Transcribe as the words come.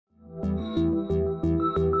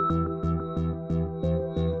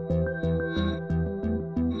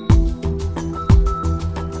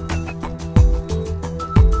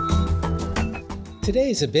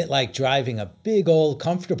Today's a bit like driving a big old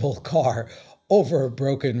comfortable car over a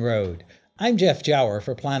broken road. I'm Jeff Jower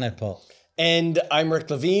for Planet Pulse. And I'm Rick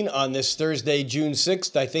Levine on this Thursday, June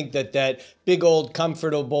 6th. I think that big old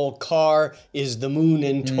comfortable car is the moon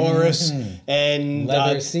in Taurus. And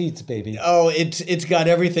leather seats, baby. Oh, it's got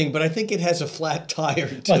everything, but I think it has a flat tire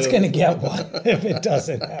too. Well, it's going to get one if it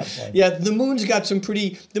doesn't have one. Yeah, the moon's got some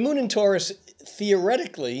the moon in Taurus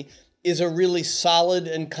theoretically is a really solid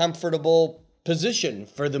and comfortable position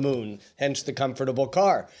for the moon, hence the comfortable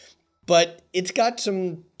car. But it's got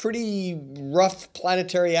some pretty rough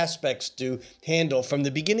planetary aspects to handle from the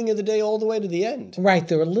beginning of the day all the way to the end. Right,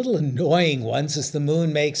 there are little annoying ones as the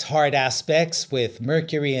moon makes hard aspects with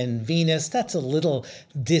Mercury and Venus. That's a little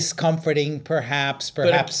discomforting, perhaps. But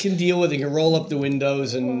it can deal with it. You can roll up the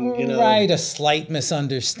windows and, you know. Right, a slight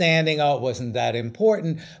misunderstanding. Oh, it wasn't that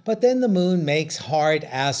important. But then the moon makes hard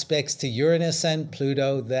aspects to Uranus and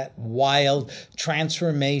Pluto, that wild,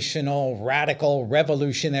 transformational, radical,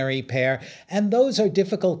 revolutionary pair. And those are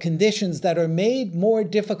difficult conditions that are made more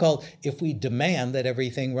difficult if we demand that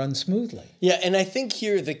everything runs smoothly. Yeah, and I think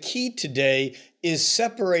here the key today is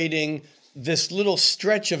separating this little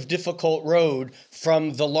stretch of difficult road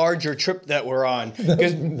from the larger trip that we're on. Not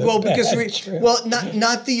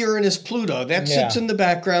the Uranus Pluto. That sits in the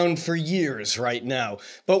background for years right now.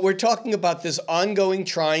 But we're talking about this ongoing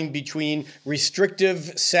trine between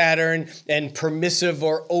restrictive Saturn and permissive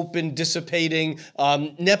or open, dissipating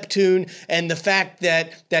Neptune, and the fact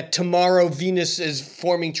that tomorrow Venus is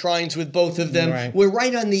forming trines with both of them. Right. We're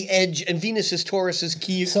right on the edge, and Venus is Taurus's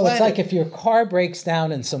key planet. So it's like if your car breaks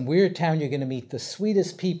down in some weird town, you're going to meet the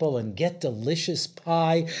sweetest people and get delicious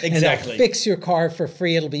pie. Exactly. And they'll fix your car for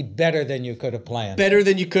free. It'll be better than you could have planned. Better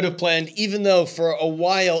than you could have planned, even though for a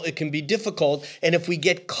while it can be difficult. And if we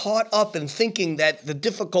get caught up in thinking that the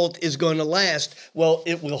difficult is going to last, well,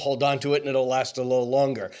 it will hold on to it and it'll last a little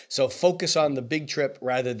longer. So focus on the big trip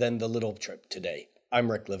rather than the little trip today.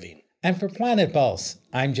 I'm Rick Levine. And for Planet Pulse,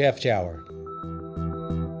 I'm Jeff Jower.